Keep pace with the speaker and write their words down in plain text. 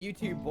You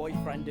two,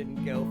 boyfriend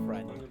and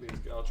girlfriend. I'm gonna be as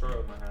good. I'll try it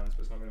with my hands,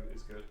 but it's not gonna be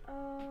as good.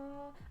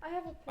 I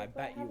have a pick. I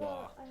bet you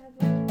are. I have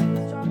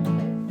a strong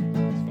pick.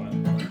 It's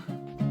fine.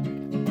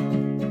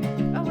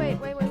 Oh wait.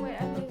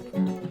 I'm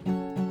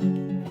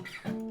losing.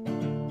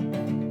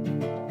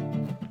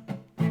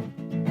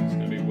 It's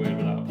gonna be weird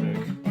without a pick.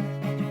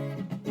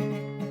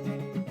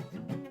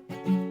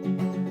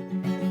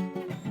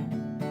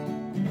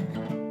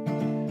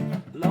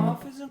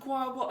 Life isn't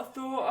quite what I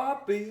thought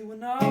I'd be.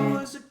 When I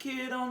was a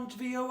kid on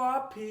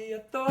VOIP, I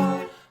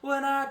thought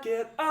when I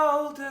get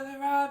older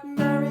I'd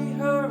marry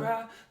her.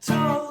 I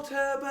told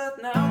her,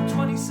 but now I'm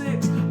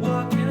 26,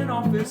 working in an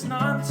office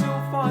 9 till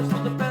 5's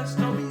not the best,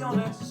 I'll be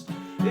honest.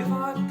 If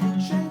I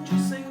could change a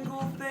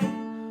single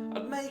thing,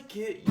 I'd make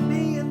it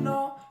me and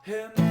not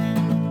him.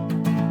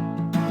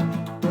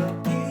 But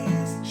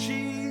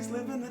she's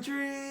living the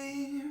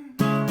dream.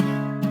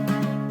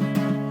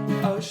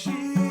 Oh,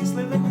 she's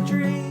living the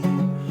dream.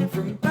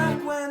 From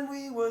back when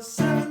we were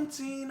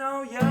 17,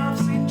 oh yeah, I've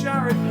seen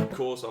Jared. Of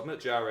course, I've met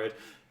Jared.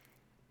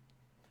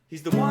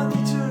 He's the one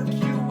who took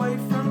you away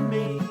from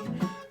me.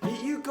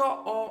 You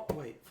got, oh,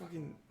 wait,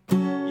 fucking,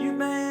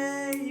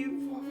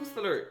 what's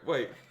the lyric?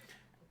 Wait.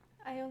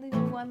 I only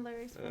know one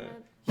lyrics from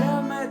it. Yeah,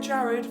 I've met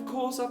Jared, of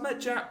course I've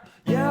met Yeah,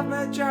 I've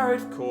met Jared,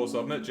 of course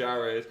I've met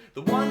Jared.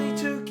 The one who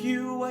took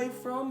you away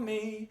from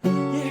me.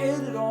 You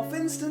hit it off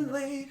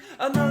instantly.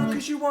 I know,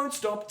 cause you won't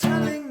stop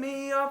telling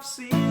me. I've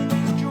seen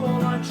his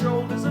jawline,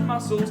 shoulders and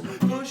muscles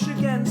push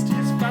against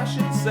his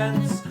fashion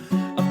sense.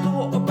 I've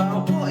thought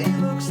about what he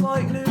looks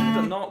like nude.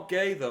 I'm not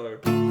gay though.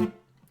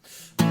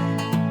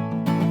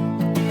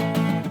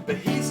 But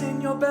he's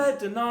in your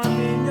bed and I'm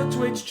in your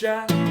Twitch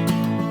chat.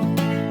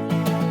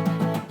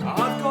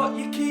 I've got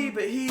your key,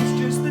 but he's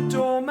just the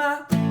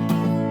doormat.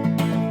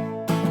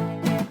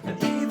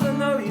 And even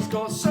though he's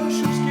got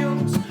social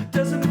skills,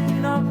 doesn't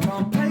mean I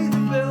can't pay the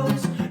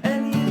bills.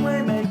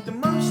 Anyway, make the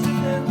most of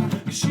him,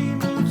 cause she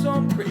moves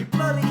on pretty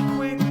bloody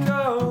quick.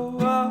 Oh,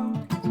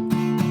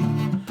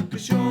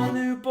 cause your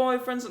new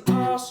boyfriend's an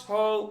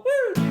asshole.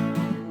 Woo!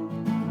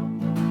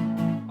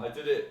 I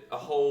did it a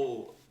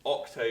whole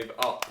octave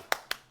up.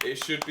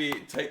 It should be,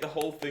 take the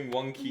whole thing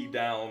one key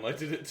down. I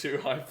did it too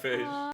high pitch.